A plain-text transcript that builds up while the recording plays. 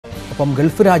ഒപ്പം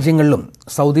ഗൾഫ് രാജ്യങ്ങളിലും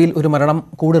സൗദിയിൽ ഒരു മരണം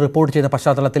കൂടി റിപ്പോർട്ട് ചെയ്ത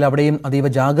പശ്ചാത്തലത്തിൽ അവിടെയും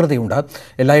അതീവ ജാഗ്രതയുണ്ട്.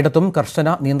 എല്ലായിടത്തും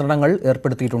കർശന നിയന്ത്രണങ്ങൾ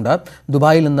ഏർപ്പെടുത്തിയിട്ടുണ്ട്.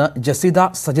 ദുബായിൽ നിന്ന് ജസീദ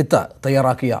സജിത്ത്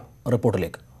തയ്യാറാക്കിയ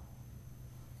റിപ്പോർട്ടിലേക്ക്.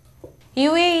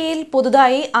 യുഎഇയിൽ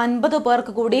പുതുതായി 50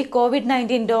 പേർക്ക് കൂടി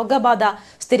COVID-19 രോഗബാധ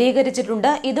സ്ഥിരീകരിച്ചിട്ടുണ്ട്.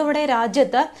 ഇതോടെ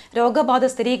രാജ്യത്ത് രോഗബാധ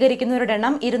സ്ഥിരീകരിക്കുന്നവരുടെ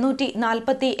എണ്ണം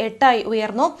 248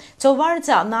 ഉയർന്നു. ചൊവ്വാഴ്ച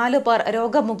 4 പേർ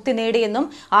രോഗമുക്തി നേടിയെന്നും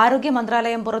ആരോഗ്യ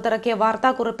മന്ത്രാലയം പുറത്തിറക്കിയ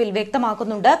വാർത്താക്കുറിപ്പിൽ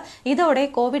വ്യക്തമാക്കുന്നുണ്ട്. ഇതോടെ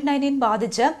COVID-19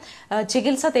 ബാധിച്ച്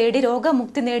ചികിത്സ തേടി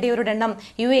രോഗമുക്തി നേടിയവരുടെ എണ്ണം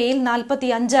യുഎഇയിൽ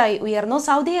 45 ഉയർന്നു.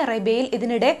 സൗദി അറേബ്യയിൽ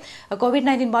ഇതിനിടെ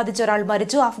COVID-19 ബാധിച്ച ഒരാൾ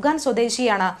മരിച്ചു. അഫ്ഗാൻ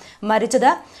സ്വദേശിയാണ്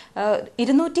മരിച്ചത്.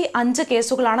 205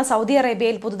 കേസുകളാണ് സൗദി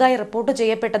അറേബ്യയിൽ പുതുതായി റിപ്പോർട്ട്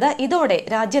ചെയ്യപ്പെട്ടത്. ഇതോടെ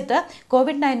രാജ്യത്ത്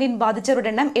COVID-19 ബാധിച്ചവരുടെ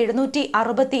എണ്ണം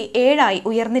 767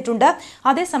 ഉയർന്നിട്ടുണ്ട്.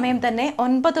 അതേസമയം തന്നെ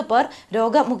 9 പേർ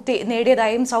രോഗമുക്തി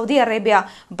നേടിയതായും സൗദി അറേബ്യ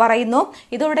പറയുന്നു.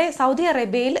 ഇതോടെ സൗദി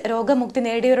അറേബ്യയിൽ രോഗമുക്തി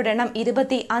നേടിയവരുടെ എണ്ണം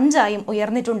 25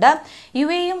 ഉയർന്നിട്ടുണ്ട്.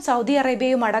 യുഎഇയും സൗദി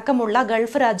അറേബ്യയും അടക്കമുള്ള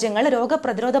ഗൾഫ് രാജ്യങ്ങൾ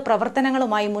രോഗപ്രതിരോധ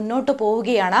പ്രവർത്തനങ്ങളുമായി മുന്നോട്ടു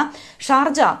പോവുകയാണ്.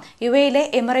 ഷാർജ, യുഎഇയിലെ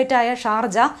എമിറേറ്റായ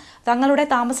ഷാർജ തങ്ങളുടെ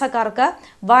താമസക്കാർക്ക്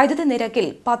വൈദ്യുതി നിരക്കിൽ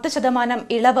 10%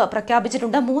 ഇളവ്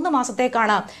പ്രഖ്യാപിച്ചിട്ടുണ്ട്. 3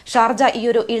 മാസത്തേക്കാണ് ഷാർജ ഈ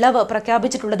ഒരു ഇളവ്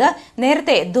പ്രഖ്യാപിച്ചിട്ടുള്ളത്.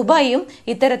 നേരത്തെ ദുബായും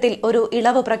ഇത്തരത്തിൽ ഒരു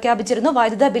ഇളവ് പ്രഖ്യാപിച്ചിരുന്നു.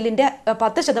 വൈദ്യുത ബില്ലിന്റെ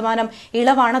 10%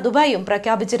 ഇളവാണ് ദുബായും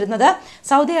പ്രഖ്യാപിച്ചിരുന്നത്.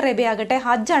 സൗദി അറേബ്യ ആകട്ടെ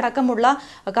ഹജ്ജ് അടക്കമുള്ള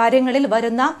കാര്യങ്ങളിൽ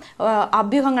വരുന്ന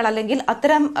അഭ്യൂഹങ്ങൾ അല്ലെങ്കിൽ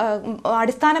അത്തരം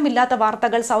അടിസ്ഥാനമില്ലാത്ത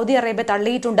വാർത്തകൾ സൗദി അറേബ്യ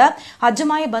തള്ളിയിട്ടുണ്ട്.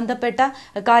 ഹജ്ജുമായി ബന്ധപ്പെട്ട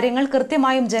കാര്യങ്ങൾ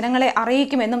കൃത്യമായും ജനങ്ങളെ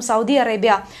അറിയിക്കുമെന്നും സൗദി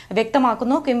അറേബ്യ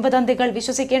വ്യക്തമാക്കുന്നു. കിംവദന്തികൾ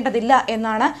വിശ്വസിക്കേണ്ടതില്ല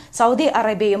എന്നാണ് സൗദി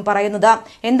അറേബ്യയും പറയുന്നത്.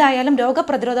 എന്തായാലും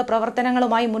രോഗപ്രതിരോധ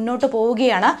പ്രവർത്തനങ്ങളുമായി മുന്നോട്ട്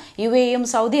പോവുകയാണ് യുഎഇയും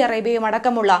സൗദി അറേബ്യയും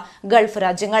അടക്കമുള്ള ഗൾഫ്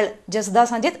രാജ്യങ്ങൾ. ജസ്ദ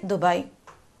സഞ്ജിത്ത്, ദുബായ്.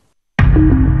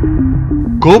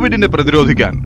 കോവിഡിനെ പ്രതിരോധിക്കാൻ